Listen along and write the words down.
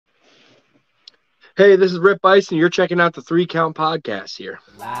Hey, this is Rip Byson. You're checking out the 3 Count Podcast here.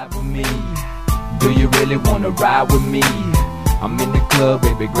 Live with me. Do you really want to ride with me? I'm in the club,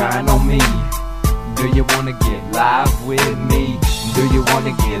 baby, grind on me. Do you want to get live with me? Do you want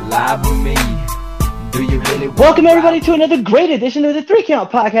to get live with me? Do you really Welcome everybody to another great edition of the 3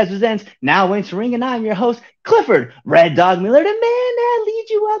 Count Podcast presents Now Entering, and I'm your host, Clifford Red Dog Miller, the man that leads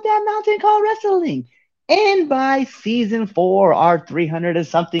you up that mountain called wrestling. And by season 4, our 300 and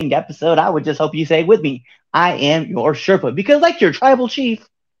something episode, I would just hope you say with me, I am your Sherpa, because like your tribal chief,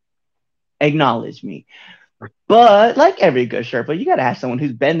 acknowledge me. But like every good Sherpa, you got to have someone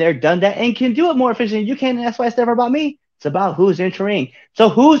who's been there, done that, and can do it more efficiently. You can, and that's why it's never about me. It's about who's entering. So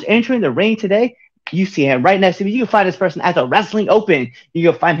who's entering the ring today? You see him right next to me. You can find this person at the Wrestling Open.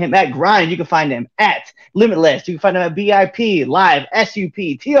 You can find him at Grind. You can find him at Limitless. You can find him at BIP, Live, SUP,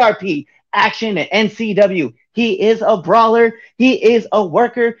 TRP, Action, and NCW. He is a brawler. He is a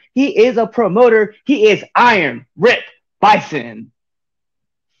worker. He is a promoter. He is Iron Rip Byson.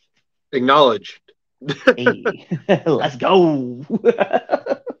 Acknowledged. Hey, let's go.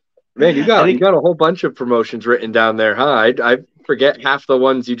 Man, you got a whole bunch of promotions written down there, huh? I forget half the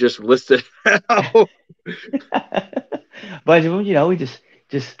ones you just listed. But you know, we just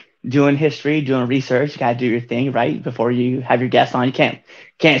doing history, doing research. You gotta do your thing, right? Before you have your guests on, you can't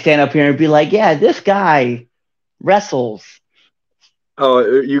stand up here and be like, yeah, this guy wrestles.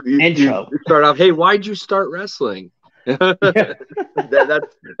 Oh, you start off. Hey, why'd you start wrestling? That's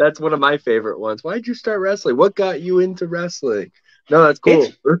one of my favorite ones. Why'd you start wrestling? What got you into wrestling? No, that's cool.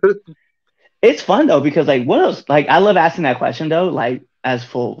 It's fun though, because like what else? Like I love asking that question though, like as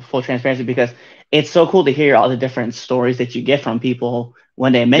full transparency, because it's so cool to hear all the different stories that you get from people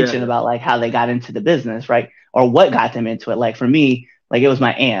when they mention about like how they got into the business, right? Or what got them into it. Like for me, like it was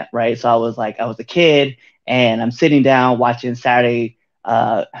my aunt, right? So I was a kid and I'm sitting down watching Saturday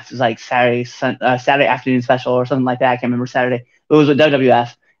afternoon special or something like that. I can't remember Saturday. It was with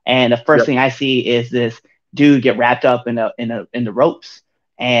WWF, and the first thing I see is this dude get wrapped up in the ropes,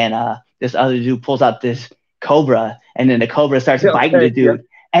 and this other dude pulls out this cobra, and then the cobra starts biting the dude.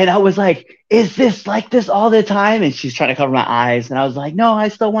 And I was like, "Is this like this all the time?" And she's trying to cover my eyes, and I was like, "No, I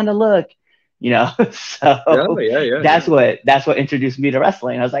still want to look." You know, so that's what introduced me to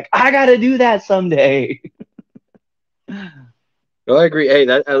wrestling. I was like, I gotta do that someday. No, I agree. Hey,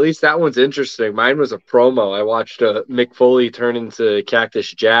 at least that one's interesting. Mine was a promo. I watched Mick Foley turn into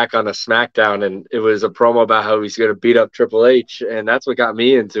Cactus Jack on a SmackDown, and it was a promo about how he's going to beat up Triple H, and that's what got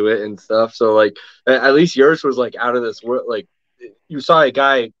me into it and stuff. So, like, at least yours was, like, out of this world. Like, you saw a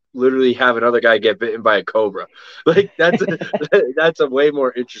guy literally have another guy get bitten by a cobra. Like, that's a way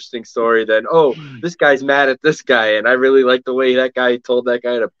more interesting story than, oh, this guy's mad at this guy, and I really like the way that guy told that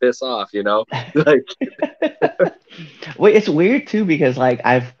guy to piss off, you know? Like... Well, it's weird too, because like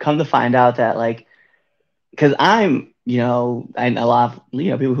I've come to find out that like, because I'm, you know, and a lot of,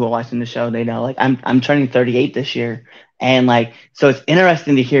 you know, people who are watching the show, they know like I'm turning 38 this year, and like so it's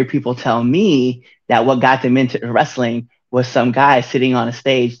interesting to hear people tell me that what got them into wrestling was some guy sitting on a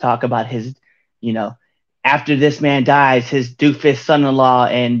stage talk about his, you know, after this man dies, his doofus son-in-law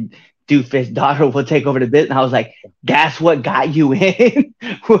and doofus daughter will take over the business. And I was like, that's what got you in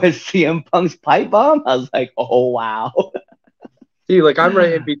was CM Punk's pipe bomb. I was like, oh wow. See, like I'm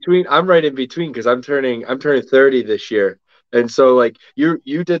right in between because I'm turning 30 this year. And so like you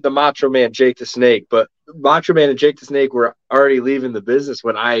did the Macho Man Jake the Snake, but Macho Man and Jake the Snake were already leaving the business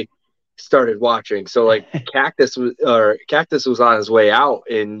when I started watching. So like Cactus was on his way out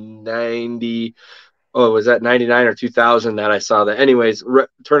in 90. Oh, was that 99 or 2000 that I saw that? Anyways,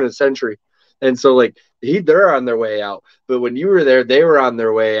 turn of the century. And so, like, they're on their way out. But when you were there, they were on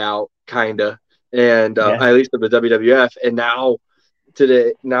their way out, kind of. And at least of the WWF. And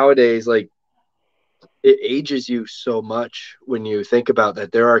nowadays, like, it ages you so much when you think about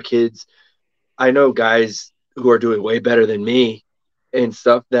that. There are kids, I know guys who are doing way better than me and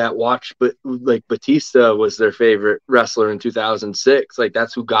stuff that watch, but like Batista was their favorite wrestler in 2006. Like,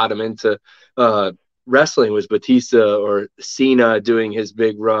 that's who got him into wrestling, was Batista or Cena doing his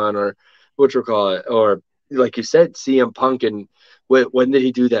big run, or or like you said, CM Punk. And when did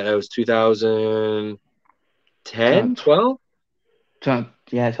he do that? It was 2010, 12? Yeah,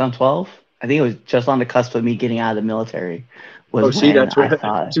 2012. I think it was just on the cusp of me getting out of the military. That's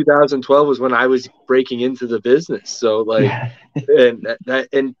right. 2012 was when I was breaking into the business. So like, and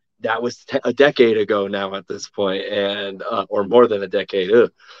that was a decade ago now at this point, and or more than a decade.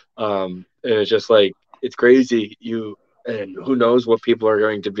 And it's just like, it's crazy. And who knows what people are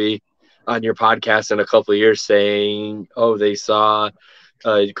going to be on your podcast in a couple of years saying, oh, they saw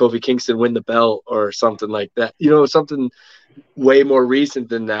Kofi Kingston win the belt or something like that. You know, something way more recent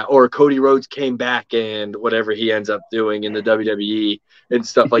than that, or Cody Rhodes came back and whatever he ends up doing in the WWE and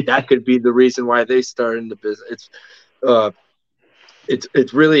stuff like that could be the reason why they started in the business. Uh,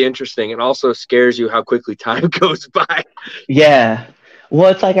 it's really interesting and also scares you how quickly time goes by. Yeah.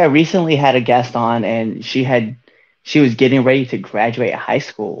 Well, it's like I recently had a guest on, and she was getting ready to graduate high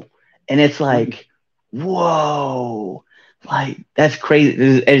school, and it's like, whoa, like that's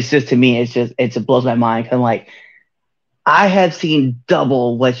crazy. It's just, to me, it blows my mind. 'Cause I'm like, I have seen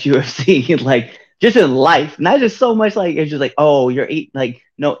double what you have seen, like just in life, not just so much like it's just like, oh, you're eight, like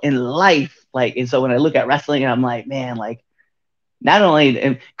no, in life, like. And so when I look at wrestling, and I'm like, man, like not only,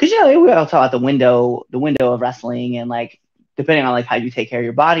 because we all talk about the window of wrestling, and like depending on like how you take care of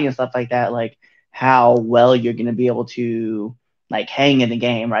your body and stuff like that, like how well you're going to be able to like hang in the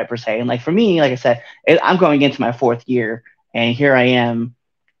game, right, per se. And like for me, like I said, I'm going into my 4th year, and here I am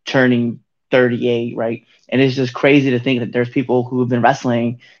turning 38, right? And it's just crazy to think that there's people who have been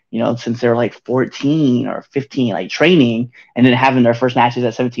wrestling, since they're like 14 or 15, like training, and then having their first matches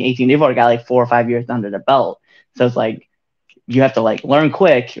at 17, 18. They've already got like 4 or 5 years under their belt. So it's like you have to like learn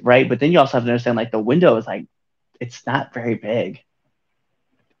quick, right? But then you also have to understand like the window is like, it's not very big.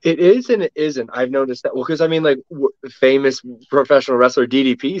 It is and it isn't. I've noticed that. Well, because I mean, like famous professional wrestler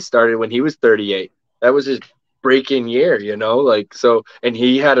DDP started when he was 38. That was his break-in year, like so, and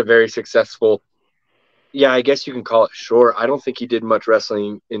he had a very successful. Yeah, I guess you can call it short. I don't think he did much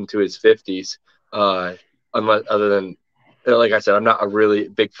wrestling into his 50s, unless other than, like I said, I'm not a really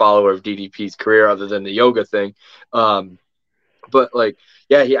big follower of DDP's career other than the yoga thing. But like,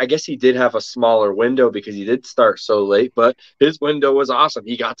 yeah, I guess he did have a smaller window because he did start so late, but his window was awesome.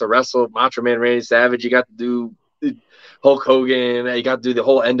 He got to wrestle Macho Man Randy Savage. He got to do Hulk Hogan. He got to do the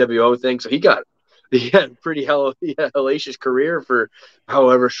whole NWO thing. So he had a pretty hellacious career for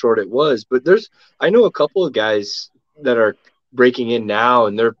however short it was. But I know a couple of guys that are breaking in now,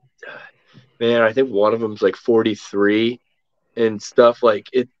 and they're, man, I think one of them's like 43 and stuff. Like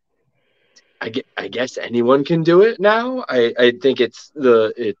it. I guess anyone can do it now. I think it's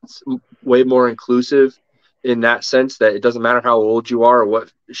way more inclusive in that sense that it doesn't matter how old you are or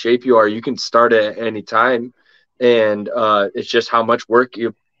what shape you are. You can start at any time, and it's just how much work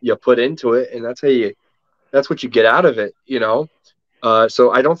you put into it, and that's what you get out of it.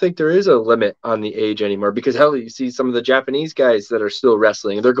 So I don't think there is a limit on the age anymore because hell, you see some of the Japanese guys that are still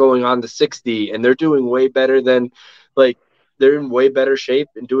wrestling. They're going on to 60, and they're doing way better than like. They're in way better shape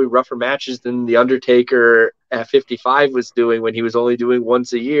and doing rougher matches than the Undertaker at 55 was doing when he was only doing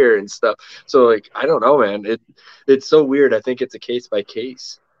once a year and stuff. So like, I don't know, man. It's so weird. I think it's a case by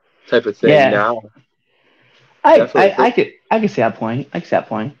case type of thing now. I can see that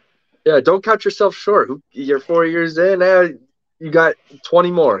point. Yeah, don't count yourself short. You're 4 years in now. You got 20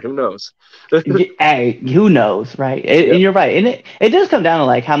 more. Who knows? Hey, who knows, right? And you're right. And it does come down to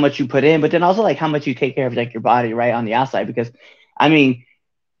like how much you put in, but then also like how much you take care of like your body, right, on the outside. Because I mean,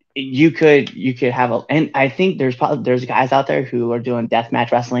 you could have and I think there's guys out there who are doing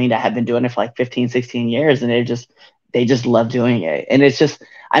deathmatch wrestling that have been doing it for like 15, 16 years, and they just love doing it. And it's just,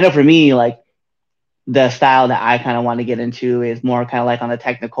 I know for me, like the style that I kind of want to get into is more kind of like on the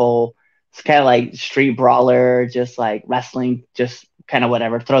technical. It's kind of like street brawler, just like wrestling, just kind of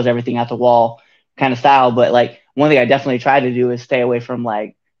whatever, throws everything out the wall kind of style. But like one thing I definitely try to do is stay away from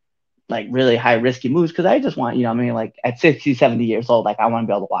like really high risky moves, because I just want, I mean, like at 60, 70 years old, like I want to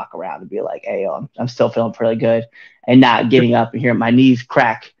be able to walk around and be like, hey, I'm still feeling pretty good, and not getting up and hearing my knees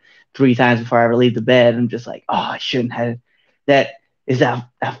crack 3 times before I ever leave the bed. I'm just like, oh, I shouldn't have. That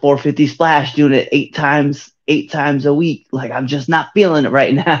 450 splash doing it 8 times a week. Like I'm just not feeling it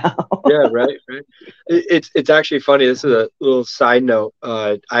right now. Yeah, right. It's actually funny. This is a little side note.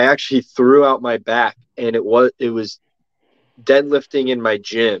 I actually threw out my back, and it was deadlifting in my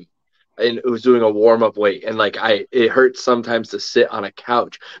gym, and it was doing a warm-up weight, and like it hurts sometimes to sit on a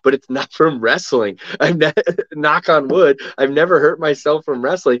couch, but it's not from wrestling. Knock on wood, I've never hurt myself from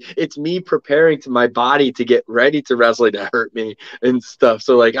wrestling. It's me preparing to my body to get ready to wrestling that hurt me and stuff.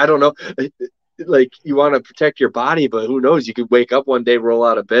 So like, I don't know. Like you want to protect your body, but who knows? You could wake up one day, roll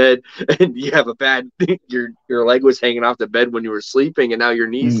out of bed, and you have a bad. Your leg was hanging off the bed when you were sleeping, and now your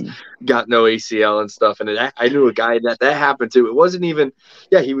knees got no ACL and stuff. And I knew a guy that happened to. It wasn't even.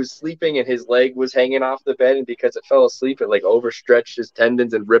 Yeah, he was sleeping, and his leg was hanging off the bed, and because it fell asleep, it like overstretched his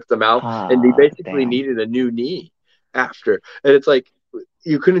tendons and ripped them out, and he basically needed a new knee after. And it's like,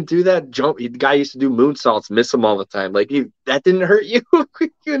 you couldn't do that jump. The guy used to do moonsaults, miss them all the time. Like that didn't hurt you.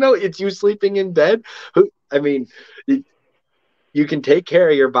 It's you sleeping in bed. I mean, you can take care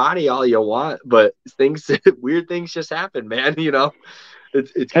of your body all you want, but weird things just happen, man.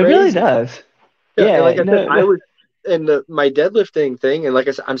 It's crazy. It really does. Yeah. Like I said, my deadlifting thing, and like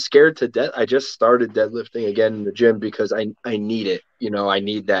I said, I'm scared to death. I just started deadlifting again in the gym because I need it. I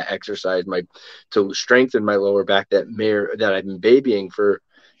need that exercise to strengthen my lower back that I've been babying for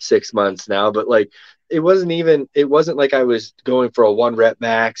 6 months now. But like it wasn't like I was going for a 1 rep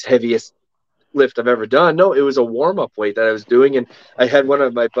max heaviest lift I've ever done. No, it was a warm up weight that I was doing, and I had one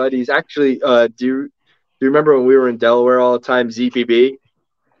of my buddies actually. Do you remember when we were in Delaware all the time? ZPB.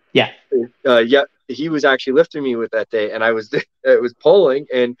 Yeah. Yeah, he was actually lifting me with that day, and it was pulling,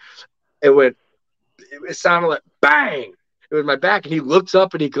 and it sounded like bang. It was my back, and he looks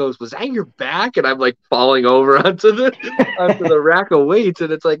up and he goes, "Was that your back?" And I'm like falling over onto the rack of weights,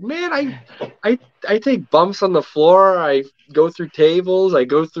 and it's like, man, I take bumps on the floor. I go through tables. I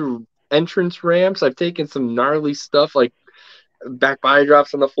go through entrance ramps. I've taken some gnarly stuff like back body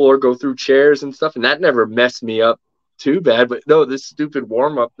drops on the floor, go through chairs and stuff, and that never messed me up too bad. But no, this stupid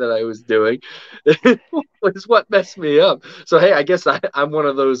warm-up that I was doing was what messed me up. So hey, I guess I'm one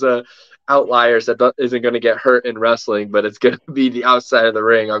of those outliers that isn't going to get hurt in wrestling, but it's going to be the outside of the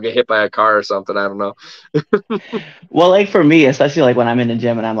ring. I'll get hit by a car or something. I don't know. Well, like for me, especially like when I'm in the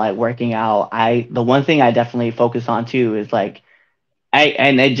gym and I'm like working out, the one thing I definitely focus on too is like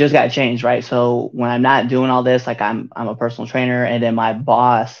and it just got changed, right? So when I'm not doing all this, like I'm a personal trainer, and then my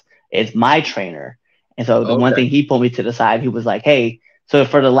boss is my trainer. And so the one Okay. thing he pulled me to the side, he was like, "Hey, so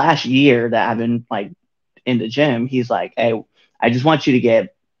for the last year that I've been like in the gym, he's like, hey, I just want you to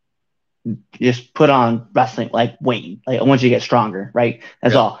just put on wrestling, like weight. Like I want you to get stronger, right?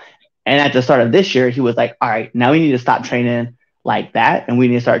 That's all." And at the start of this year, he was like, "All right, now we need to stop training like that, and we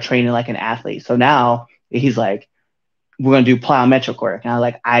need to start training like an athlete." So now he's like, "We're going to do plyometric work." And I was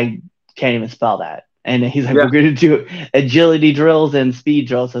like, "I can't even spell that." And he's like, "We're going to do agility drills and speed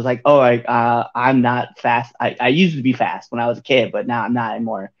drills." So it's like, "Oh, I'm not fast. I used to be fast when I was a kid, but now I'm not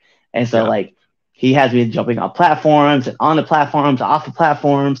anymore." And so like he has me jumping on platforms and on the platforms, off the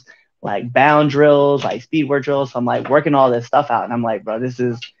platforms, like bound drills, like speed work drills. So I'm like working all this stuff out. And I'm like, bro,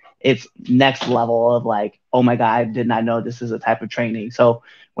 it's next level of like, oh my God, I did not know this is a type of training. So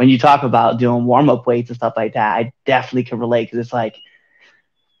when you talk about doing warm-up weights and stuff like that, I definitely can relate, because it's like,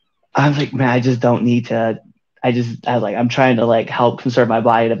 I'm like, man, I just don't need to. I'm trying to like help conserve my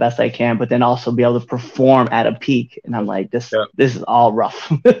body the best I can, but then also be able to perform at a peak. And I'm like, this is all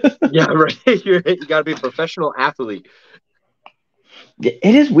rough. Yeah, right. You got to be a professional athlete.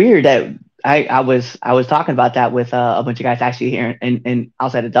 It is weird that I was talking about that with a bunch of guys actually here in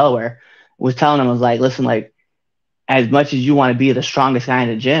outside of Delaware. Was telling them, I was like, listen, like as much as you want to be the strongest guy in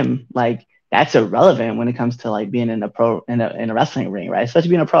the gym, like that's irrelevant when it comes to like being in a wrestling ring, right? Especially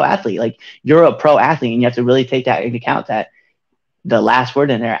being a pro athlete. Like you're a pro athlete, and you have to really take that into account, that the last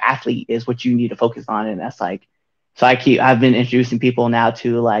word in there, athlete, is what you need to focus on. And that's like, so I've been introducing people now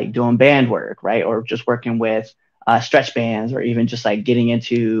to like doing band work, right? Or just working with stretch bands, or even just like getting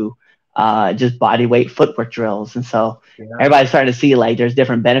into just body weight footwork drills. And so everybody's starting to see like there's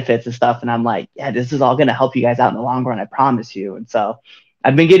different benefits and stuff. And I'm like, yeah, this is all going to help you guys out in the long run, I promise you. And so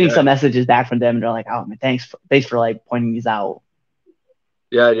I've been getting some messages back from them, and they're like, oh man, thanks for like pointing these out.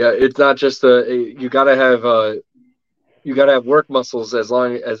 Yeah. It's not just you gotta have work muscles as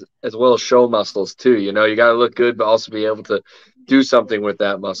well as show muscles too. You gotta look good, but also be able to do something with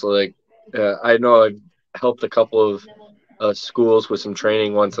that muscle. Like I know I've helped a couple of schools with some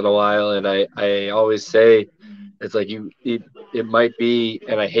training once in a while, and I always say it's like it might be,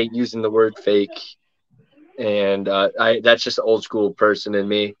 and I hate using the word fake, and that's just an old school person in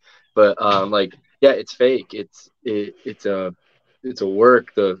me, but like it's fake. It's a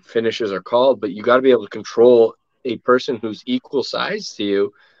work. The finishes are called, but you got to be able to control a person who's equal size to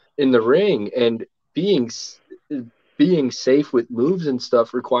you in the ring, and being safe with moves and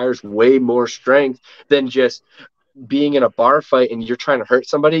stuff requires way more strength than just being in a bar fight and you're trying to hurt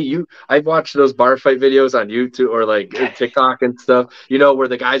somebody. I've watched those bar fight videos on YouTube or like TikTok and stuff, where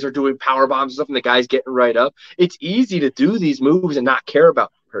the guys are doing power bombs and stuff and the guy's getting right up. It's easy to do these moves and not care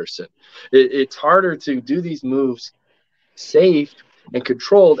about the person. It's harder to do these moves safe and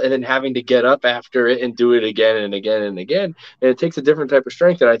controlled, and then having to get up after it and do it again and again and again. And it takes a different type of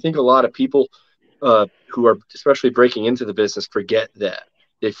strength. And I think a lot of people who are especially breaking into the business forget that.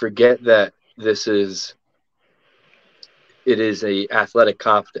 They forget that it is a athletic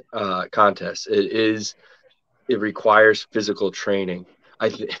contest. It requires physical training. A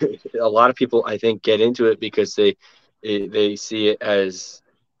lot of people, I think, get into it because they see it as,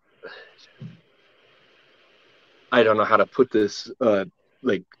 I don't know how to put this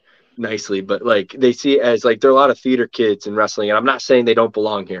like nicely, but like they see it as like there are a lot of theater kids in wrestling, and I'm not saying they don't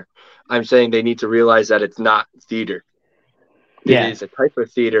belong here. I'm saying they need to realize that it's not theater. It is a type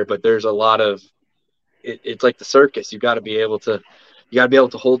of theater, but there's a lot of it's like the circus. You got to be able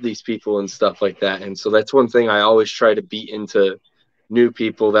to hold these people and stuff like that. And so that's one thing I always try to beat into new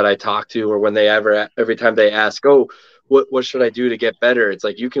people that I talk to, or when every time they ask, oh, what should I do to get better? It's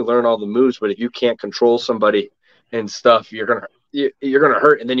like, you can learn all the moves, but if you can't control somebody and stuff, you're gonna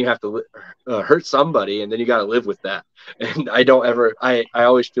hurt, and then you have to hurt somebody, and then you got to live with that. And I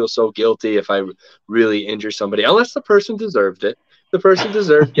always feel so guilty if I really injure somebody, unless the person deserved it. The person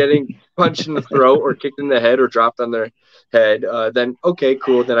deserved getting punched in the throat or kicked in the head or dropped on their head, then okay,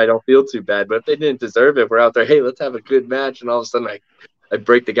 cool, then I don't feel too bad. But if they didn't deserve it, we're out there, hey, let's have a good match, and all of a sudden I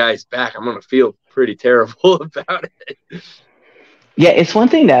break the guy's back, I'm gonna feel pretty terrible about it. Yeah, it's one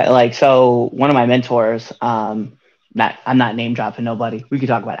thing that like, so one of my mentors, I'm not name dropping nobody. We could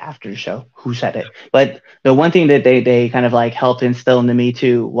talk about after the show who said it. But the one thing that they kind of like helped instill into me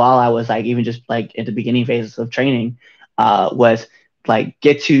too, while I was like even just like in the beginning phases of training, was like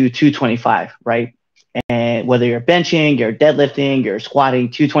get to 225, right? And whether you're benching, you're deadlifting, you're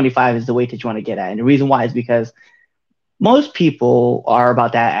squatting, 225 is the weight that you want to get at. And the reason why is because most people are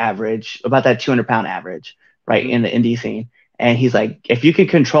about that average, about that 200-pound average, right, in the indie scene. And he's like, if you can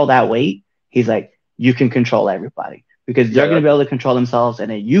control that weight, he's like, you can control everybody, because they're going to be able to control themselves,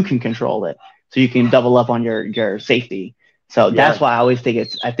 and then you can control it. So you can double up on your safety. So that's why I always think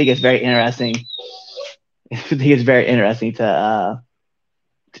it's very interesting. I think it's very interesting to,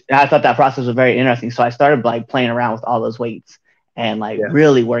 I thought that process was very interesting. So I started like playing around with all those weights and like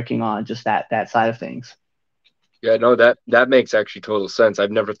really working on just that side of things. Yeah, no, that makes actually total sense.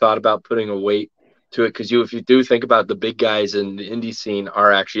 I've never thought about putting a weight to it, because if you do think about the big guys in the indie scene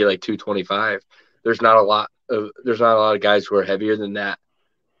are actually like 225. There's not a lot of guys who are heavier than that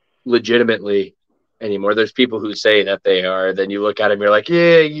legitimately anymore. There's people who say that they are. Then you look at them, you're like,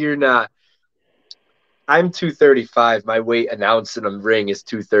 yeah, you're not. I'm 235. My weight announced in a ring is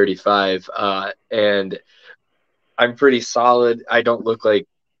 235, and I'm pretty solid. I don't look like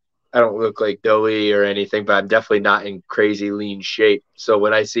doughy or anything, but I'm definitely not in crazy lean shape. So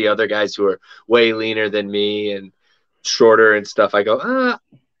when I see other guys who are way leaner than me and shorter and stuff, I go,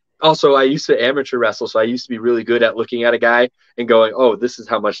 Also, I used to amateur wrestle, so I used to be really good at looking at a guy and going, oh, this is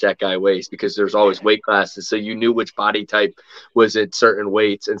how much that guy weighs, because there's always weight classes. So you knew which body type was at certain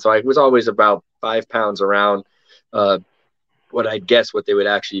weights. And so I was always about 5 pounds around what I'd guess what they would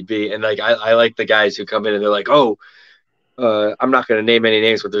actually be. And like I like the guys who come in and they're like, oh, I'm not going to name any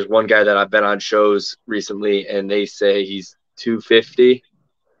names, but there's one guy that I've been on shows recently, and they say he's 250,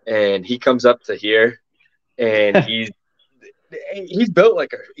 and he comes up to here, and he's built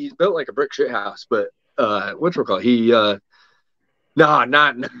like a brick shit house. But whatchamacallit, he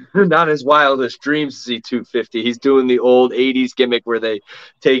not his wildest dreams is he 250. He's doing the old 80s gimmick where they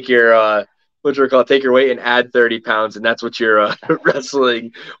take your take your weight and add 30 pounds, and that's what your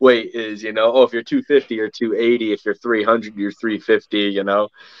wrestling weight is, Oh, if you're 250 or 280, if you're 300, you're 350,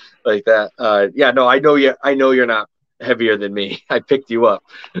 like that. No, I know you're not heavier than me. I picked you up.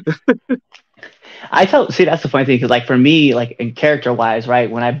 See, that's the funny thing, because like for me, like in character wise,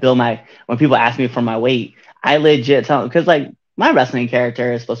 right, when people ask me for my weight, I legit tell them, because like my wrestling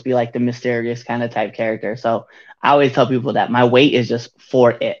character is supposed to be like the mysterious kind of type character. So I always tell people that my weight is just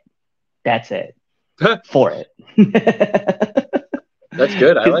for it. That's it. For it. That's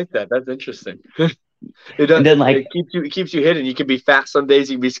good. I like that. That's interesting. It does. It keeps you hidden. You can be fat some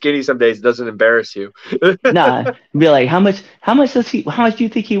days. You can be skinny some days. It doesn't embarrass you. Nah, be like, how much do you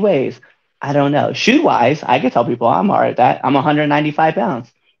think he weighs? I don't know. Shoe wise, I can tell people I'm all right at that. I'm 195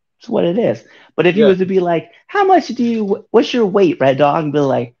 pounds. That's what it is. But if you was to be like, what's your weight, Red Dog? And be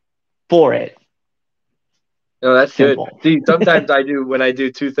like, for it. No, that's simple. Good. See, sometimes when I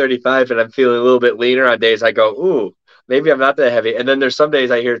do 235 and I'm feeling a little bit leaner on days, I go, ooh, maybe I'm not that heavy. And then there's some days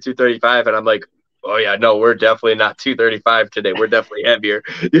I hear 235 and I'm like, oh yeah, no, we're definitely not 235 today. We're definitely heavier.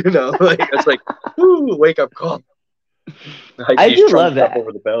 Like it's like, ooh, wake up call. I do love that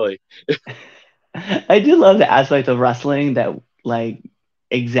over the belly. I do love the aspect of wrestling that like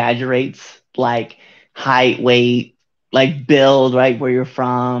exaggerates like height, weight, like build, right, where you're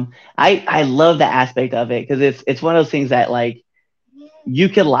from. I love that aspect of it, because it's one of those things that like you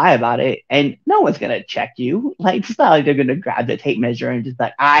can lie about it and no one's gonna check you. Like it's not like they're gonna grab the tape measure and just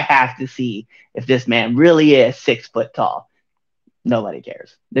like, I have to see if this man really is 6 foot tall. Nobody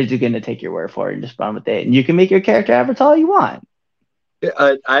cares. They're just gonna take your word for it and just run with it. And you can make your character however tall you want.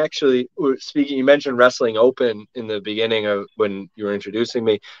 I actually, speaking, you mentioned Wrestling Open in the beginning of when you were introducing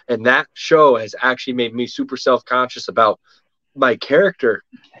me, and that show has actually made me super self-conscious about my character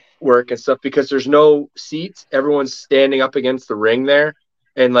work and stuff, because there's no seats. Everyone's standing up against the ring there.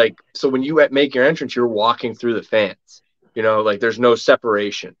 And like, so when you make your entrance, you're walking through the fans, like there's no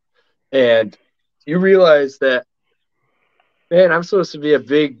separation. And, you realize that, man, I'm supposed to be a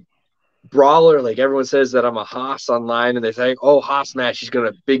big brawler. Like everyone says that I'm a Haas online, and they say, "Oh, Haas match, he's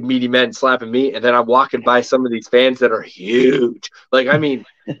gonna big meaty men slapping me." And then I'm walking by some of these fans that are huge. Like I mean,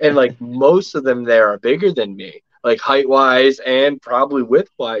 and like most of them there are bigger than me, like height wise and probably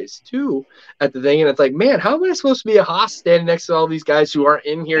width wise too. At the thing, and it's like, man, how am I supposed to be a Haas standing next to all these guys who aren't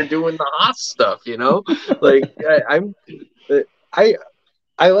in here doing the Haas stuff? You know, like I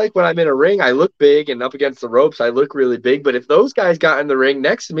I like when I'm in a ring, I look big, and up against the ropes, I look really big. But if those guys got in the ring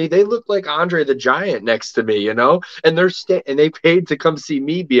next to me, they look like Andre the Giant next to me, you know. And and they paid to come see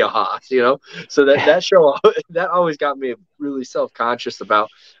me be a Haas, you know. So that show that always got me really self conscious about.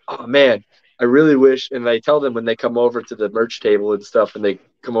 Oh man, I really wish. And I tell them when they come over to the merch table and stuff, and they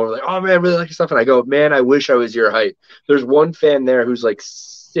come over like, "Oh man, I really like your stuff," and I go, "Man, I wish I was your height." There's one fan there who's like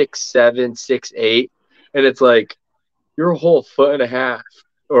 6'7", 6'8", and it's like you're a whole foot and a half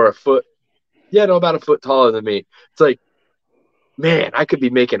or a foot, yeah, no, about a foot taller than me. It's like, man, I could be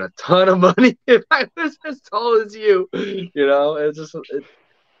making a ton of money if I was as tall as you. You know, it's just,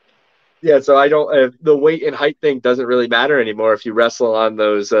 yeah. So I don't. The weight and height thing doesn't really matter anymore. If you wrestle on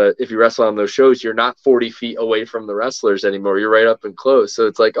those, shows, you're not 40 feet away from the wrestlers anymore. You're right up and close. So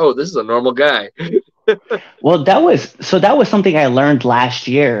it's like, oh, this is a normal guy. Well, that was something I learned last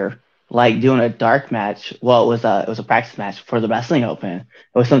year, like doing a dark match. Well, it was a practice match for the Wrestling Open.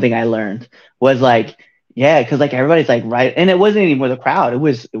 It was something I learned was like, yeah, because like everybody's like right, and it wasn't even with a crowd. It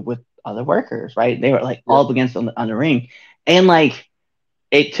was with other workers, right? They were like all up against on the ring, and like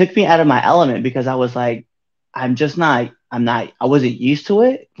it took me out of my element because I was like, I wasn't used to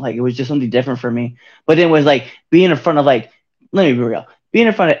it. Like it was just something different for me. But it was like being in front of let me be real, being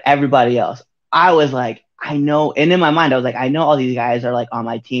in front of everybody else. I was like, I know, and in my mind, I was like, I know all these guys are like on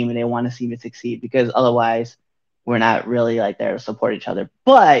my team and they want to see me succeed because otherwise we're not really like there to support each other.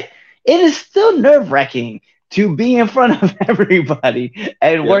 But it is still nerve-wracking to be in front of everybody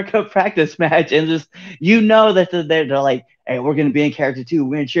and work a practice match and just, that they're like, hey, we're going to be in character too.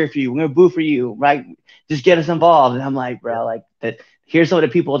 We're going to cheer for you. We're going to boo for you, right? Just get us involved. And I'm like, bro, like that. Here's some of the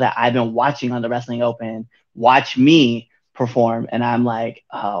people that I've been watching on the Wrestling Open watch me perform, and I'm like,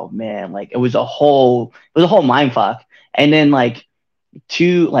 oh man, like it was a whole mind fuck. And then like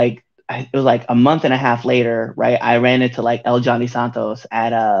it was like a month and a half later, right? I ran into like El Johnny Santos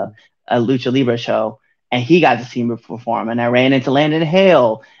at a Lucha Libre show, and he got to see me perform. And I ran into Landon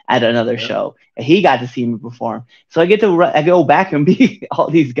Hale at another show, and he got to see me perform. So I go back and meet all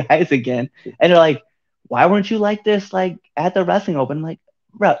these guys again, and they're like, why weren't you like this like at the Wrestling Open? I'm like,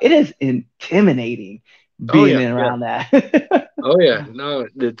 bro, it is intimidating being around that. Oh yeah, no,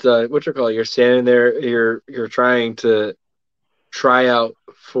 it's what you call it. You're standing there, you're trying to try out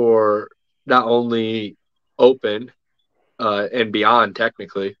for not only Open and beyond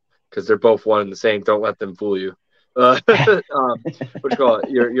technically, because they're both one and the same. Don't let them fool you. What you call it?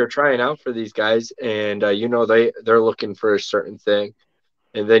 You're trying out for these guys, and they're looking for a certain thing,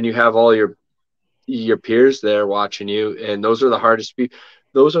 and then you have all your peers there watching you, and those are the hardest people.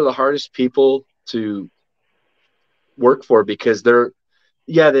 Those are the hardest people to work for because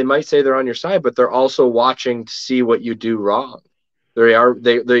they might say they're on your side, but they're also watching to see what you do wrong.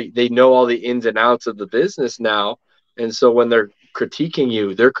 They know all the ins and outs of the business now, and so when they're critiquing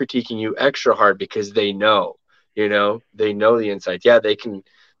you extra hard because they know the insight. Yeah, they can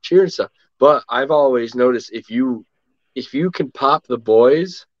cheer and stuff, but I've always noticed if you can pop the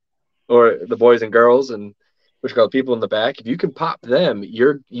boys or the boys and girls and which called people in the back, if you can pop them,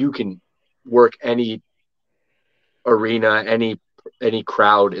 you can work any arena, any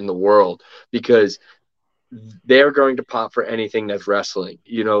crowd in the world, because they're going to pop for anything that's wrestling,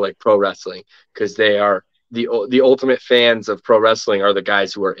 like pro wrestling, because they are the ultimate fans of pro wrestling are the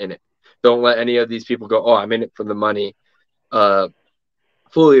guys who are in it. Don't let any of these people go, oh, I'm in it for the money.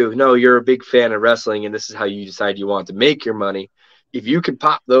 Fool you. No, you're a big fan of wrestling, and this is how you decide you want to make your money. If you can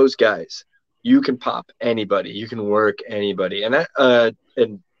pop those guys, you can pop anybody. You can work anybody. And that,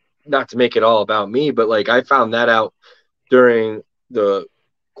 and not to make it all about me, but like I found that out during the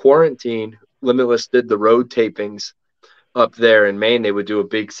quarantine. Limitless did the road tapings up there in Maine. They would do a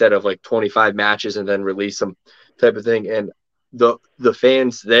big set of like 25 matches and then release them type of thing. And the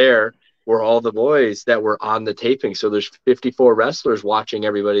fans there were all the boys that were on the taping. So there's 54 wrestlers watching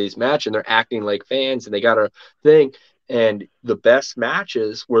everybody's match, and they're acting like fans, and they got a thing. And the best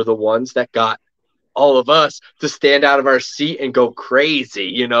matches were the ones that got all of us to stand out of our seat and go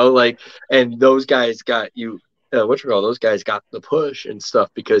crazy, and those guys got you, those guys got the push and stuff,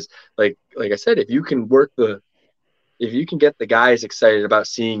 because like I said, if you can get the guys excited about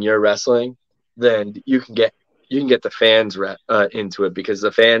seeing your wrestling, then you can get the fans into it, because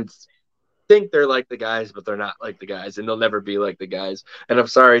the fans, think they're like the guys, but they're not like the guys, and they'll never be like the guys. And I'm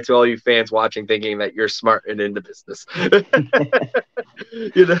sorry to all you fans watching, thinking that you're smart and in the business.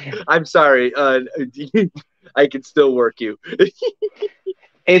 I'm sorry. I can still work you.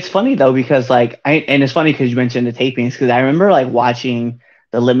 It's funny though because and it's funny because you mentioned the tapings because I remember like watching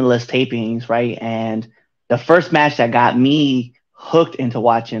the Limitless tapings, right? And the first match that got me hooked into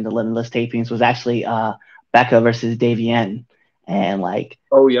watching the Limitless tapings was actually Becca versus Davienne, and like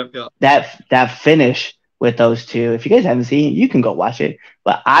that finish with those two. If you guys haven't seen it, you can go watch it.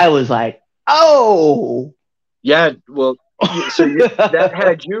 But I was like, oh yeah, well, so that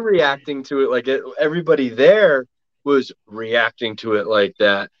had you reacting to it like everybody there was reacting to it like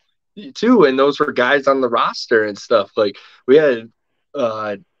that too, and those were guys on the roster and stuff. Like we had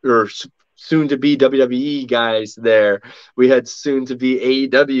or soon to be WWE guys there. We had soon to be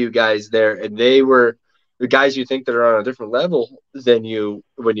AEW guys there, and they were the guys you think that are on a different level than you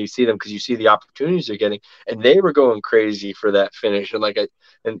when you see them because you see the opportunities they're getting, and they were going crazy for that finish. And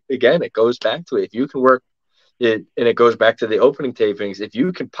and again, it goes back to it. If you can work it, and it goes back to the opening tapings. If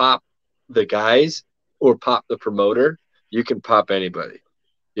you can pop the guys or pop the promoter, you can pop anybody.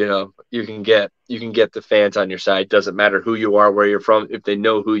 You can get the fans on your side. Doesn't matter who you are, where you're from, if they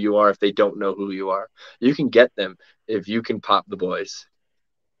know who you are, if they don't know who you are. You can get them if you can pop the boys.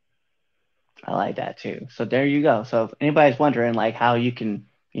 I like that too. So there you go. So if anybody's wondering like how you can,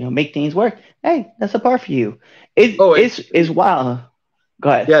 make things work, hey, that's a part for you. It's wild. Go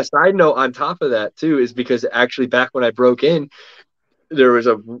ahead. Yeah, side note on top of that too is because actually back when I broke in, there was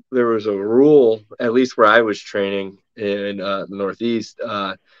a rule, at least where I was training in the Northeast.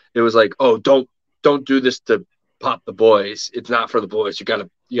 It was like, oh, don't do this to pop the boys. It's not for the boys. You gotta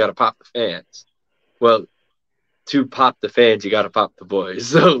pop the fans. Well, to pop the fans, you gotta pop the boys.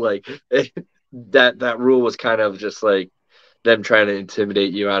 So like that rule was kind of just like them trying to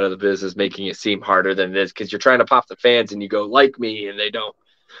intimidate you out of the business, making it seem harder than it is because you're trying to pop the fans and you go like me and they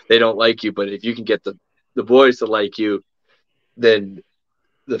don't like you. But if you can get the boys to like you, then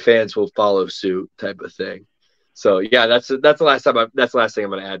the fans will follow suit, type of thing. So yeah, that's the last thing I'm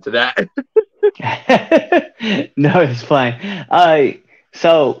going to add to that. No, it's fine.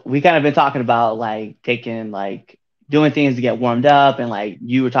 So we kind of been talking about like taking like doing things to get warmed up, and like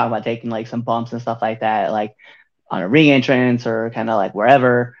you were talking about taking like some bumps and stuff like that, like on a ring entrance or kind of like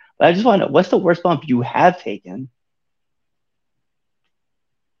wherever. But I just want to know, what's the worst bump you have taken?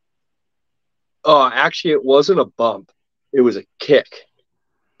 Oh, actually, it wasn't a bump. It was a kick.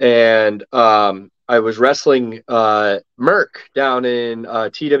 And I was wrestling Merc down in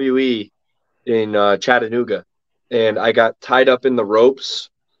TWE in Chattanooga. And I got tied up in the ropes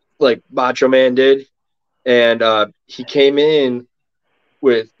like Macho Man did. And he came in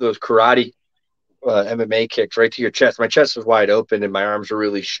with those karate MMA kicks right to your chest. My chest was wide open and my arms were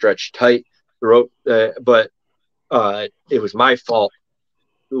really stretched tight. The rope, but it was my fault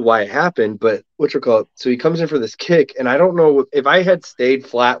why it happened. But so he comes in for this kick, and I don't know if I had stayed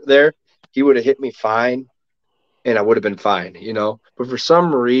flat there, he would have hit me fine, and I would have been fine, But for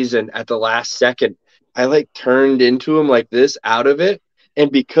some reason, at the last second, I like turned into him like this out of it,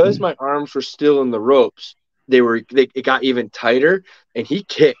 and because my arms were still in the ropes, it got even tighter, and he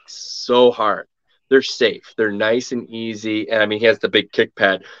kicks so hard. They're safe. They're nice and easy. And I mean, he has the big kick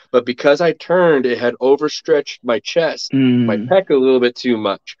pad. But because I turned, it had overstretched my chest, my pec a little bit too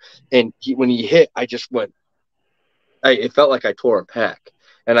much. And when he hit, I just went. It felt like I tore a pec.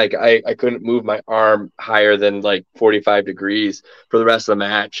 And I couldn't move my arm higher than like 45 degrees for the rest of the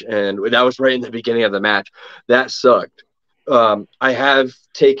match. And that was right in the beginning of the match. That sucked. I have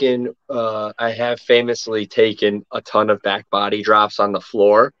famously taken a ton of back body drops on the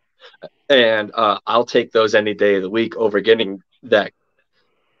floor. And I'll take those any day of the week over getting that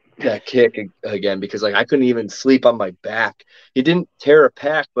kick again, because like I couldn't even sleep on my back. He didn't tear a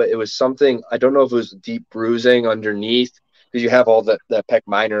pec, but it was something, I don't know if it was deep bruising underneath, because you have all that pec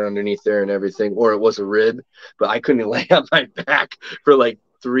minor underneath there and everything, or it was a rib, but I couldn't lay on my back for like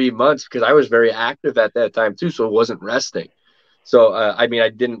 3 months because I was very active at that time too, so it wasn't resting. So I mean, I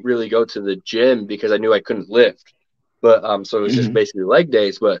didn't really go to the gym because I knew I couldn't lift, but so it was just basically leg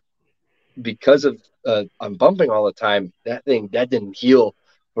days. But because of I'm bumping all the time, that didn't heal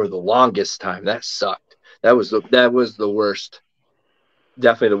for the longest time. That sucked. That was the worst,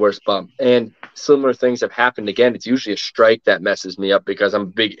 definitely the worst bump. And similar things have happened again. It's usually a strike that messes me up because I'm a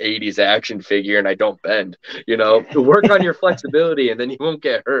big 80s action figure and I don't bend. Work on your flexibility and then you won't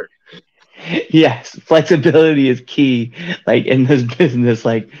get hurt. Yes, flexibility is key. Like in this business,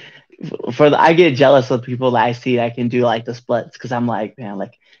 like I get jealous of people that I see that can do like the splits, because I'm like, man,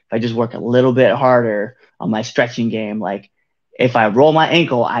 like if I just work a little bit harder on my stretching game, like if I roll my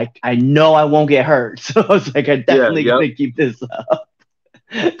ankle, I know I won't get hurt. So I was like, I Yeah. definitely Yep. gonna keep this up.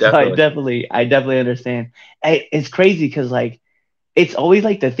 So Definitely. I definitely understand. It's crazy because like it's always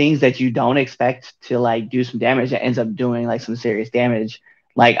like the things that you don't expect to like do some damage that ends up doing like some serious damage.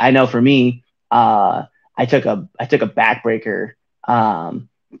 Like I know for me, I took a backbreaker, um,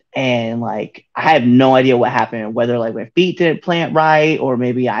 and like I have no idea what happened, whether like my feet didn't plant right or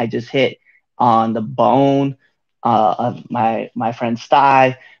maybe I just hit on the bone of my friend's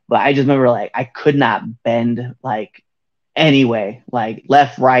thigh. But I just remember like I could not bend like anyway, like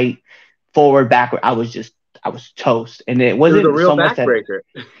left, right, forward, backward. I was toast. And it It was a wasn't real so much that backbreaker.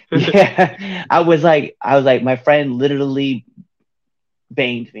 yeah, I was like my friend literally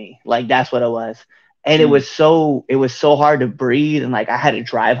banged me. Like that's what it was. And Mm. it was so hard to breathe and like I had to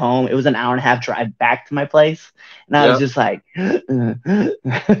drive home. It was an hour and a half drive back to my place. And I was Yep. just like the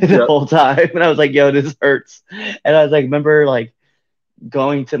Yep. whole time. And I was like, yo, this hurts. And I was like, remember like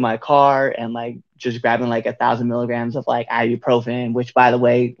going to my car and like just grabbing like 1,000 milligrams of like ibuprofen, which by the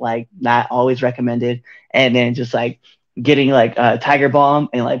way, like not always recommended, and then just like getting like a Tiger Balm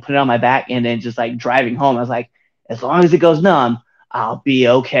and like put it on my back, and then just like driving home. I was like, as long as it goes numb, I'll be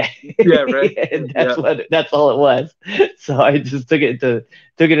okay. Yeah. Right. And Yeah. that's all it was. So I just took it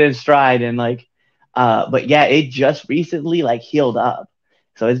in stride and like, but yeah, it just recently like healed up.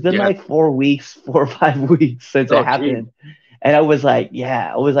 So it's been Yeah. like 4 weeks, 4 or 5 weeks since it Oh, geez. happened. And I was like,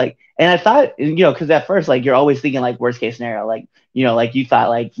 yeah, I was like, and I thought, you know, because at first, like, you're always thinking like worst case scenario, like, you know, like you thought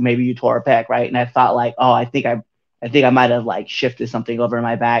like maybe you tore a pec, right? And I thought like, oh, I think I might have like shifted something over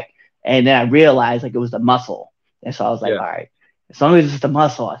my back, and then I realized like it was the muscle, and so I was like, Yeah. all right, as long as it's the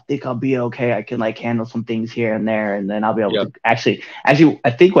muscle, I think I'll be okay. I can like handle some things here and there, and then I'll be able Yep. to actually,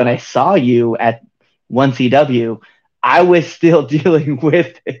 I think when I saw you at 1CW, I was still dealing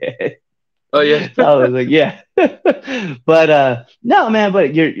with it. Oh, yeah. So I was like, yeah. But no, man,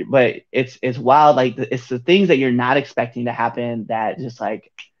 but it's wild. Like it's the things that you're not expecting to happen that just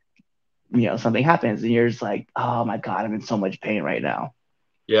like, you know, something happens and you're just like, oh my God, I'm in so much pain right now.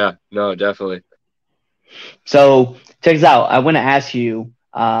 Yeah. No, definitely. So check this out. I want to ask you,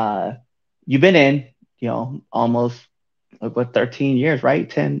 you've been in, you know, almost like what, 13 years, right?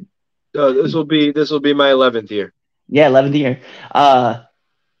 10. This will be my 11th year. Yeah, 11th year.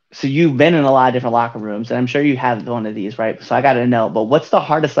 So you've been in a lot of different locker rooms, and I'm sure you have one of these, right? So I got to know, but what's the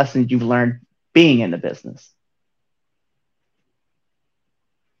hardest lesson you've learned being in the business?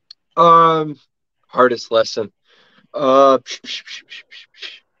 Hardest lesson. Uh,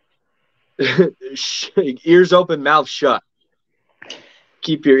 ears open, mouth shut.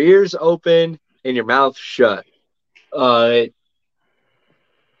 Keep your ears open and your mouth shut. Uh,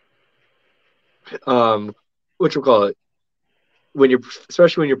 what you call it?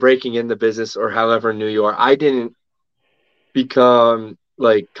 Especially when you're breaking in the business or however new you are. I didn't become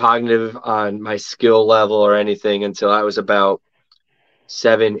like cognitive on my skill level or anything until I was about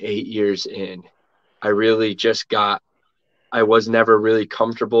 7, 8 years in. I really just got. I was never really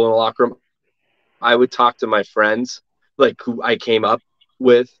comfortable in a locker room. I would talk to my friends, like who I came up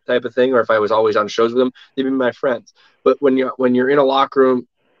with, type of thing, or if I was always on shows with them, they'd be my friends. But when you're in a locker room,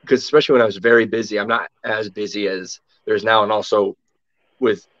 because especially when I was very busy, I'm not as busy as there's now, and also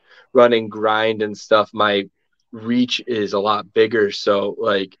with running grind and stuff, my reach is a lot bigger. So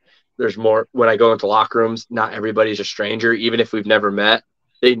like there's more when I go into locker rooms, not everybody's a stranger, even if we've never met.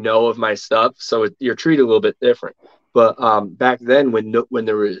 They know of my stuff, so you're treated a little bit different. But back then, when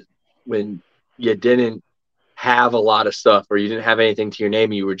you didn't have a lot of stuff or you didn't have anything to your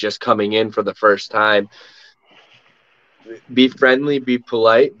name, you were just coming in for the first time. Be friendly, be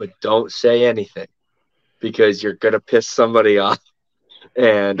polite, but don't say anything because you're gonna piss somebody off.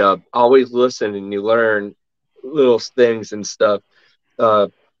 And always listen, and you learn little things and stuff. Uh,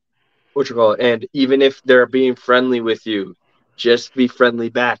 what you call it? And even if they're being friendly with you, just be friendly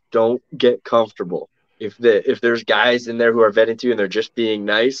back. Don't get comfortable. If there's guys in there who are vetting to you and they're just being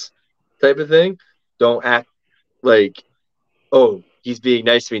nice, type of thing, don't act like, oh, he's being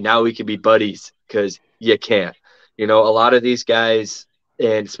nice to me, now we can be buddies, because you can't. A lot of these guys,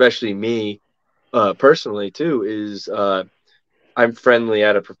 and especially me personally too, is I'm friendly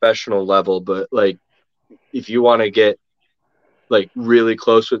at a professional level, but like if you want to get like really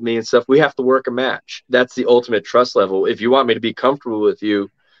close with me and stuff, we have to work a match. That's the ultimate trust level. If you want me to be comfortable with you,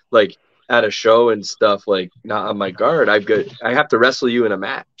 like at a show and stuff, like not on my guard, I have to wrestle you in a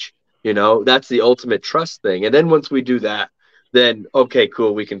match. That's the ultimate trust thing. And then once we do that, then okay,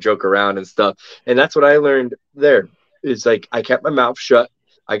 cool, we can joke around and stuff. And that's what I learned there. Is like I kept my mouth shut.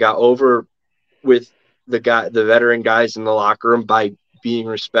 I got over with the veteran guys in the locker room by being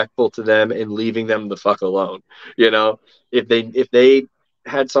respectful to them and leaving them the fuck alone. You know, if they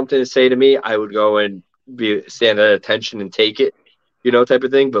had something to say to me, I would go and stand at attention and take it, you know, type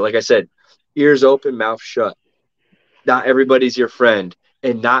of thing. But like I said, ears open, mouth shut. Not everybody's your friend,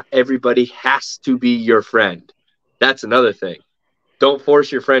 and not everybody has to be your friend. That's another thing. Don't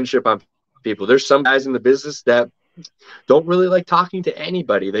force your friendship on people. There's some guys in the business that don't really like talking to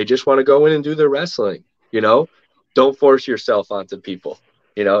anybody. They just want to go in and do their wrestling, you know? Don't force yourself onto people.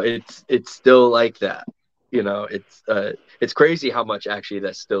 You know, it's still like that. You know, it's crazy how much actually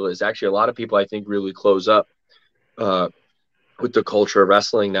that still is. Actually, a lot of people I think really close up with the culture of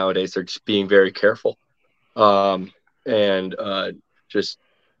wrestling nowadays. They're just being very careful. And just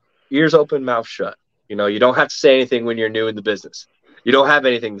ears open, mouth shut. You know, you don't have to say anything when you're new in the business. You don't have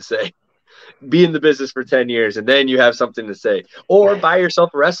anything to say. Be in the business for 10 years and then you have something to say. Or buy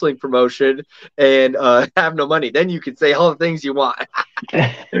yourself a wrestling promotion and have no money. Then you can say all the things you want.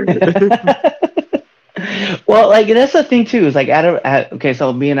 Well, like that's the thing too. Is like okay,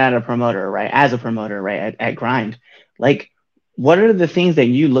 so being at a promoter, right? As a promoter, right? At Grind, like, what are the things that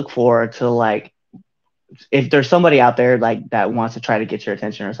you look for to like? If there's somebody out there like that wants to try to get your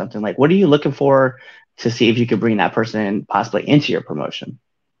attention or something, like, what are you looking for to see if you could bring that person possibly into your promotion?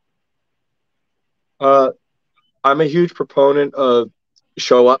 I'm a huge proponent of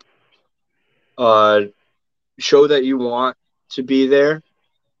show up, show that you want to be there.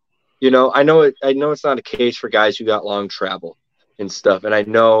 You know, I know it's not a case for guys who got long travel and stuff. And I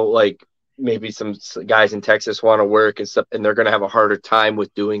know like maybe some guys in Texas want to work and stuff, and they're going to have a harder time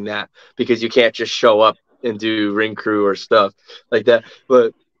with doing that because you can't just show up and do ring crew or stuff like that.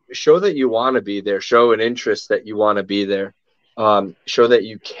 But show that you want to be there, show an interest that you want to be there, show that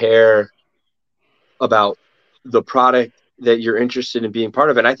you care about the product that you're interested in being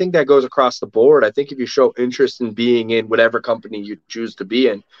part of. And I think that goes across the board. I think if you show interest in being in whatever company you choose to be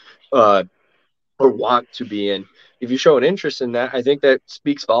in, or want to be in, if you show an interest in that, I think that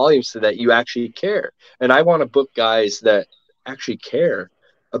speaks volumes to that you actually care. And I want to book guys that actually care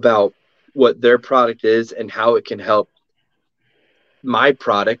about what their product is and how it can help my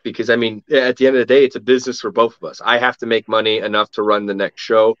product, because I mean, at the end of the day, it's a business for both of us. I have to make money enough to run the next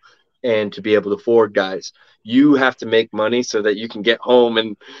show and to be able to afford guys. You have to make money so that you can get home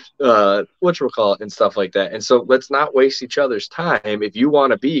and whatchamacallit and stuff like that. And so let's not waste each other's time. If you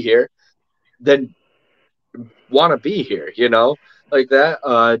want to be here, then want to be here, you know, like that.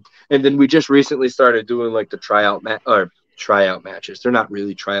 And then we just recently started doing like the tryout matches. They're not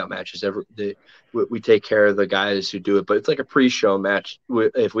really tryout matches. We take care of the guys who do it, but it's like a pre-show match.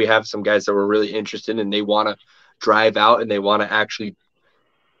 If we have some guys that we're really interested in and they want to drive out and they want to actually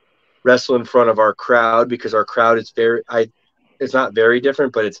wrestle in front of our crowd, because our crowd is it's not very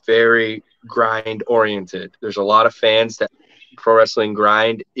different, but it's very grind oriented. There's a lot of fans that pro wrestling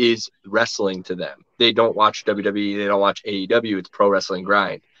grind is wrestling to them. They don't watch WWE, they don't watch AEW. It's pro wrestling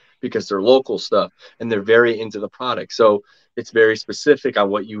grind because they're local stuff and they're very into the product. So it's very specific on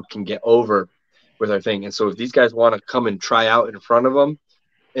what you can get over with our thing. And so if these guys want to come and try out in front of them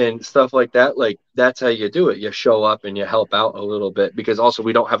and stuff like that, like that's how you do it. You show up and you help out a little bit, because also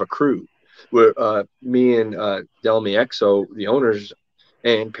we don't have a crew. We're me and Delmy Exo, the owners,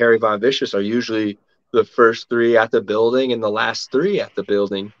 and Perry Von Vicious are usually the first three at the building and the last three at the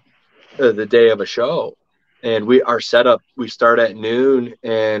building the day of a show. And our setup, we start at noon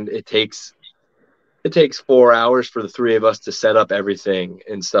and it takes 4 hours for the three of us to set up everything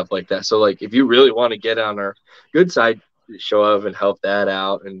and stuff like that. So like, if you really want to get on our good side, show up and help that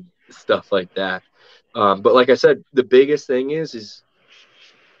out and stuff like that. But like I said, the biggest thing is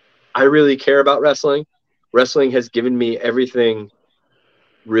I really care about wrestling. Wrestling has given me everything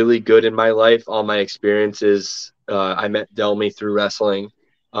really good in my life. All my experiences. I met Delmy through wrestling.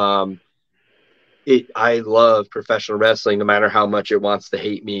 I love professional wrestling, no matter how much it wants to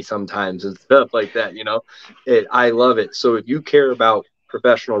hate me sometimes and stuff like that. You know, I love it. So if you care about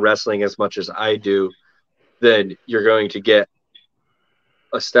professional wrestling as much as I do, then you're going to get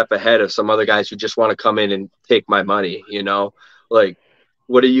a step ahead of some other guys who just want to come in and take my money. You know, like,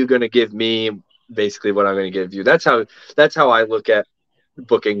 what are you going to give me? Basically what I'm going to give you. That's how I look at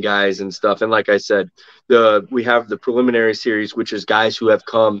booking guys and stuff. And like I said, we have the preliminary series, which is guys who have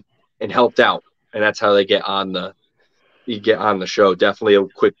come and helped out. And that's how they get on the show. Definitely a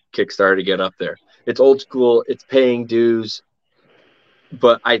quick Kickstarter to get up there. It's old school. It's paying dues,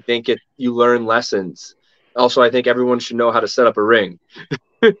 but I think you learn lessons. Also, I think everyone should know how to set up a ring.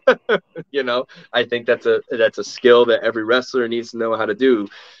 You know, I think that's a skill that every wrestler needs to know how to do.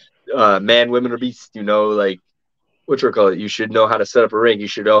 Man, women, or beast, you know, like you should know how to set up a ring. You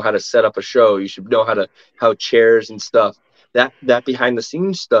should know how to set up a show. You should know how chairs and stuff that behind the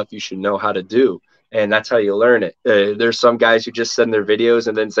scenes stuff you should know how to do. And that's how you learn it. There's some guys who just send their videos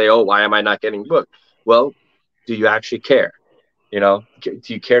and then say, oh, why am I not getting booked? Well, do you actually care? Do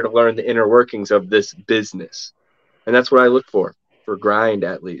you care to learn the inner workings of this business? And that's what I look for grind,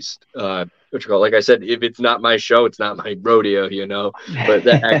 at least. What you call, like I said, if it's not my show, it's not my rodeo, but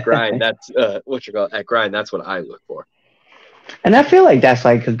at grind, that's what you call at grind. That's what I look for. And I feel like that's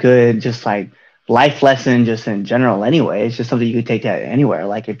like a good, just like life lesson, just in general. Anyway, it's just something you could take that anywhere.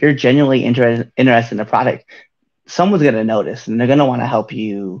 Like if you're genuinely interested in the product, someone's gonna notice, and they're gonna want to help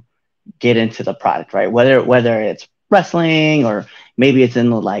you get into the product, right? Whether it's wrestling, or maybe it's in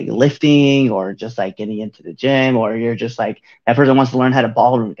like lifting, or just like getting into the gym, or you're just like that person wants to learn how to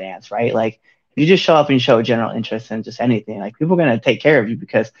ballroom dance, right? Like if you just show up and show general interest in just anything, like people are going to take care of you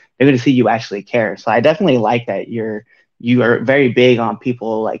because they're going to see you actually care. So I definitely like that you are very big on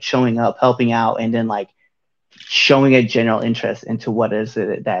people like showing up, helping out, and then like showing a general interest into what is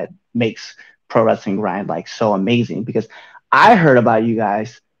it that makes pro wrestling grind like so amazing. Because I heard about you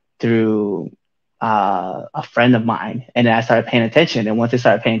guys through a friend of mine, and then I started paying attention. And once I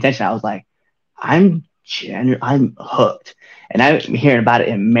started paying attention, I was like, I'm hooked. And I'm hearing about it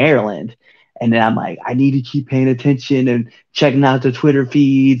in Maryland. And then I'm like, I need to keep paying attention and checking out the Twitter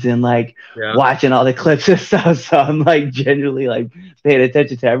feeds and like watching all the clips and stuff. So I'm like genuinely like paying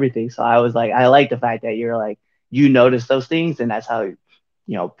attention to everything. So I was like, I like the fact that you're like, you notice those things, and that's how,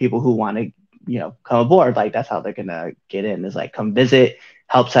 people who want to, come aboard, like that's how they're gonna get in, is like come visit,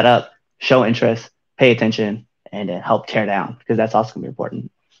 help set up, show interest, pay attention, and then help tear down, because that's also gonna be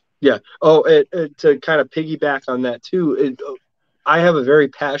important. Yeah. Oh, to kind of piggyback on that too, I have a very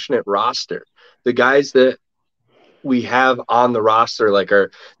passionate roster. The guys that we have on the roster, like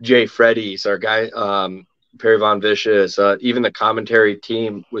our Jay Freddy's, our guy Perry Von Vicious, even the commentary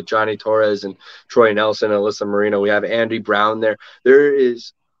team with Johnny Torres and Troy Nelson and Alyssa Marino. We have Andy Brown there.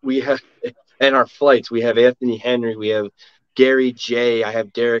 And our flights, we have Anthony Henry, we have Gary J, I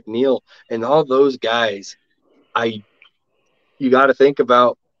have Derek Neal, and all those guys. You got to think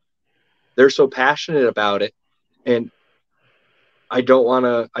about, they're so passionate about it, and I don't want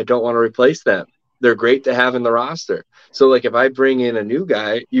to replace them. They're great to have in the roster. So like if I bring in a new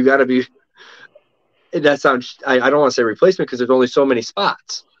guy, you got to be, that sounds, I don't want to say replacement, because there's only so many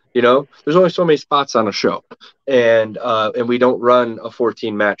spots, there's only so many spots on a show, and we don't run a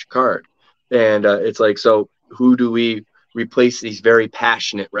 14 match card. And it's like, so who do we replace these very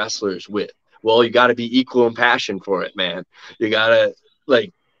passionate wrestlers with? Well, you got to be equal in passion for it, man. You got to,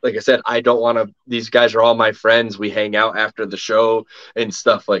 like I said, I don't want to, these guys are all my friends. We hang out after the show and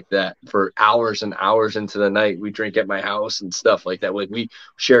stuff like that for hours and hours into the night. We drink at my house and stuff like that. Like we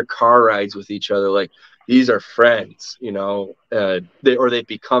share car rides with each other. Like these are friends, they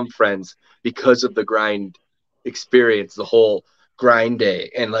become friends because of the grind experience, the whole grind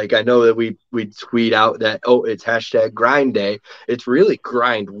day. And like I know that we tweet out that, oh, it's hashtag grind day. It's really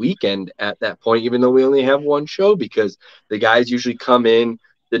grind weekend at that point, even though we only have one show, because the guys usually come in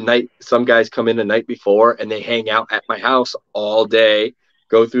the night, some guys come in the night before and they hang out at my house all day,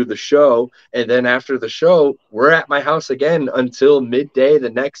 go through the show, and then after the show we're at my house again until midday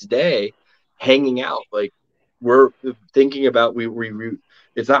the next day, hanging out. Like we're thinking about, we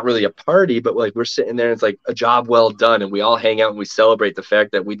it's not really a party, but like we're sitting there and it's like a job well done, and we all hang out and we celebrate the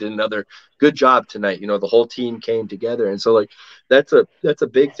fact that we did another good job tonight. The whole team came together. And so like that's a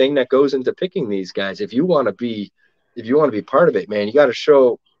big thing that goes into picking these guys. If you want to be part of it, man, you got to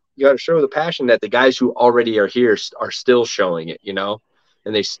show the passion that the guys who already are here are still showing it,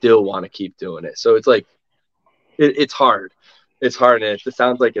 and they still want to keep doing it. So it's like it's hard. It's hard, and it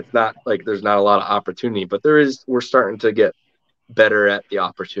sounds like it's not like there's not a lot of opportunity, but we're starting to get better at the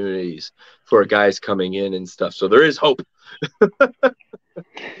opportunities for guys coming in and stuff. So there is hope.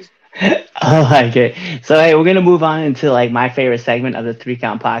 I like it. So hey, we're gonna move on into like my favorite segment of the 3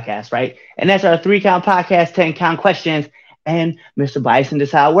 Count Podcast, right? And that's our 3 Count Podcast 10 count questions. And Mr. Bison, this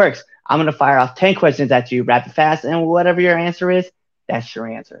is how it works. I'm gonna fire off 10 questions at you, rapid fast, and whatever your answer is, that's your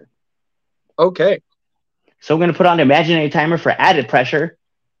answer. Okay. So we're gonna put on the imaginary timer for added pressure.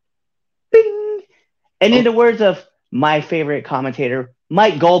 Bing! And in the words of my favorite commentator,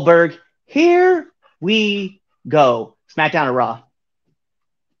 Mike Goldberg, here we go. SmackDown or Raw?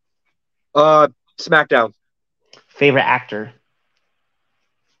 SmackDown. Favorite actor?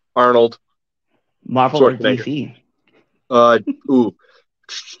 Arnold. Marvel or DC?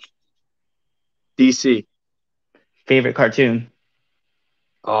 DC. Favorite cartoon?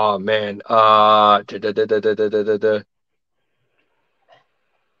 Oh man.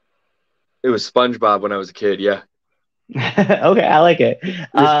 It was SpongeBob when I was a kid. Yeah. Okay, I like it.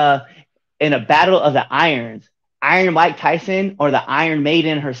 In a Battle of the Irons, Iron Mike Tyson or the Iron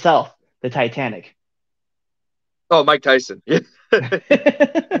Maiden herself, the Titanic? Oh, Mike Tyson. Yeah.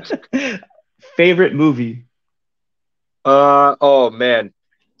 Favorite movie? Oh man,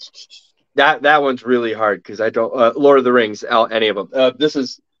 that one's really hard because I don't Lord of the Rings, any of them. This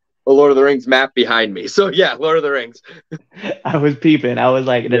is a Lord of the Rings map behind me, so yeah, Lord of the Rings. I was peeping. I was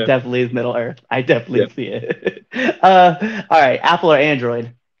like, that Yeah, definitely is Middle Earth. I yeah. definitely see it. All right, Apple or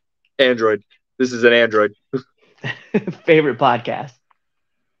Android? Android. This is an Android. Favorite podcast?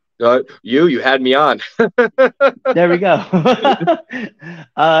 You had me on. There we go.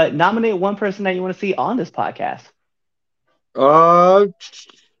 Nominate one person that you want to see on this podcast.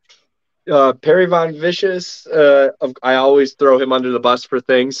 uh, Perry Von Vicious. I always throw him under the bus for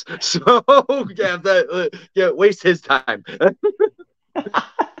things. So yeah, waste his time.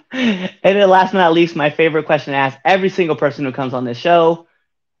 And then last but not least, my favorite question to ask every single person who comes on this show,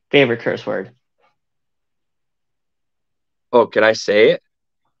 favorite curse word? Oh, can I say it?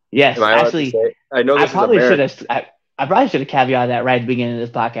 Am Yes, I allowed to say actually, it? I know I this is probably should America. have. I probably should have caveated that right at the beginning of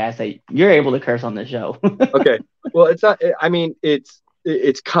this podcast that you're able to curse on this show. Okay. Well, it's not. I mean, it's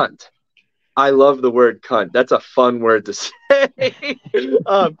cunt. I love the word cunt. That's a fun word to say.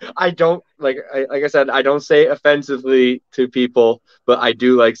 I don't like I said, I don't say it offensively to people, but I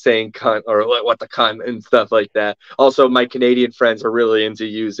do like saying cunt or what the cunt and stuff like that. Also, my Canadian friends are really into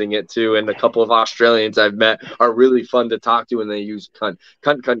using it too, and a couple of Australians I've met are really fun to talk to when they use cunt.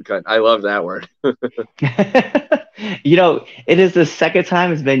 Cunt, cunt, cunt. I love that word. It is the second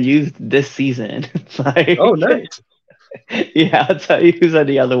time it's been used this season. Oh, Like, nice. yeah, I'll tell you who's on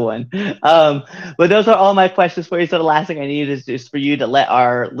the other one. But those are all my questions for you. So the last thing I need is just for you to let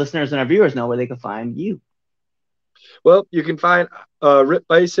our listeners and our viewers know where they can find you. Well, you can find Rip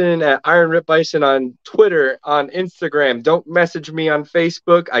Byson at Iron Rip Byson on Twitter, on Instagram. Don't message me on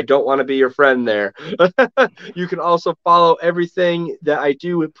Facebook. I don't want to be your friend there. You can also follow everything that I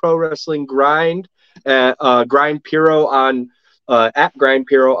do with Pro Wrestling Grind at Grind Piro on at Grind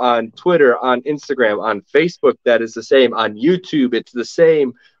Piro on Twitter, on Instagram, on Facebook. That is the same. On YouTube, it's the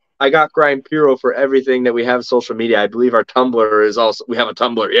same. I got Grind Piro for everything that we have social media. I believe our Tumblr is also, we have a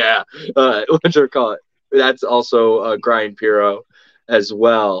Tumblr. Yeah. What do you call it? That's also Grind Piro as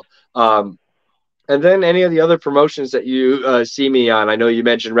well. And then any of the other promotions that you see me on. I know you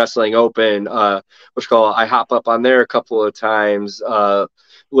mentioned Wrestling Open, which call I hop up on there a couple of times.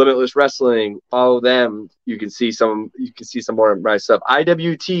 Limitless Wrestling, follow them. You can see some more of my stuff.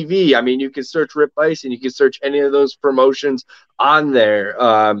 IWTV. I mean, you can search Rip Bison. You can search any of those promotions on there.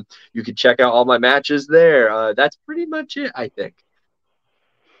 You can check out all my matches there. That's pretty much it, I think.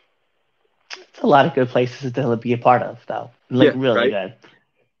 It's a lot of good places to be a part of, though. Like, Yeah, really right. good.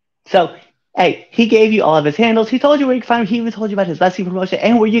 So, hey, he gave you all of his handles. He told you where you can find him. He even told you about his wrestling promotion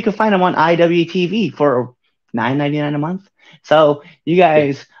and where you can find him on IWTV for $9.99 a month. So, you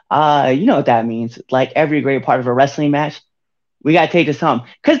Yeah. guys, you know what that means. Like every great part of a wrestling match, we got to take this home.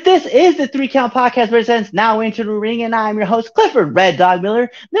 Because this is the Three Count Podcast presents Now Into the Ring, and I'm your host, Clifford Red Dog Miller,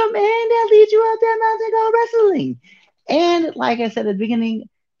 the man that leads you out there mountain called wrestling. And like I said at the beginning,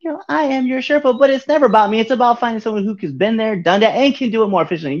 I am your Sherpa, but it's never about me. It's about finding someone who has been there, done that, and can do it more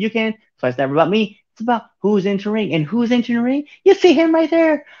efficiently than you can. So it's never about me. It's about who's entering. And who's entering the ring? You see him right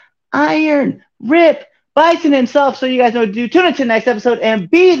there. Iron Rip Bison himself. So you guys know what to do. Tune into the next episode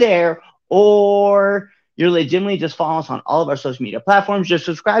and be there. Or you're legitimately just follow us on all of our social media platforms. Just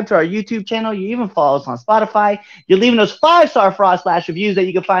subscribe to our YouTube channel. You even follow us on Spotify. You're leaving those 5-star frost slash reviews that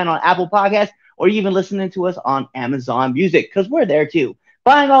you can find on Apple Podcasts, or even listening to us on Amazon Music, because we're there too.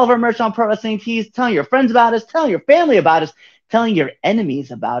 Buying all of our merch on Pro Wrestling Tees, telling your friends about us, telling your family about us, telling your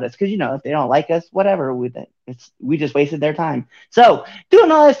enemies about us, because if they don't like us, whatever, we just wasted their time. So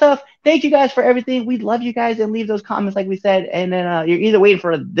doing all that stuff, thank you guys for everything. We love you guys, and leave those comments like we said. And then you're either waiting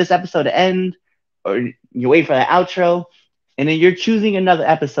for this episode to end, or you're waiting for the outro, and then you're choosing another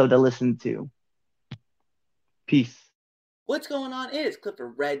episode to listen to. Peace. What's going on? It is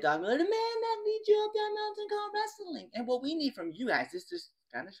Clifford Red Dog Miller, the man that leads you up that mountain called wrestling. And what we need from you guys is just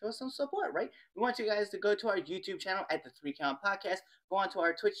kind of show some support, right? We want you guys to go to our YouTube channel at the 3 Count Podcast, go on to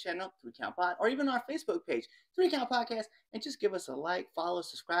our Twitch channel, 3 Count Pod, or even our Facebook page, 3 Count Podcast, and just give us a like, follow,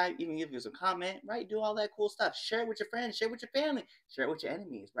 subscribe, even give us a comment, right? Do all that cool stuff. Share it with your friends, share it with your family, share it with your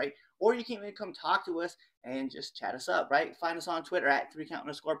enemies, right? Or you can even come talk to us and just chat us up, right? Find us on Twitter at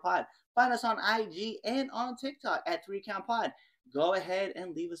 3Count_pod. Find us on IG and on TikTok at 3 Count Pod. Go ahead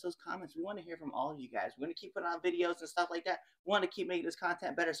and leave us those comments. We want to hear from all of you guys. We're going to keep putting on videos and stuff like that. We want to keep making this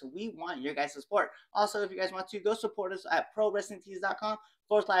content better, so we want your guys' support. Also, if you guys want to, go support us at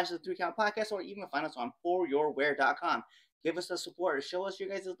prowrestlingtees.com/the 3 Count Podcast, or even find us on foryourwear.com. give us the support, show us your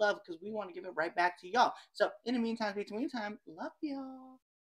guys' love, because we want to give it right back to y'all. So in the meantime, between time, love y'all.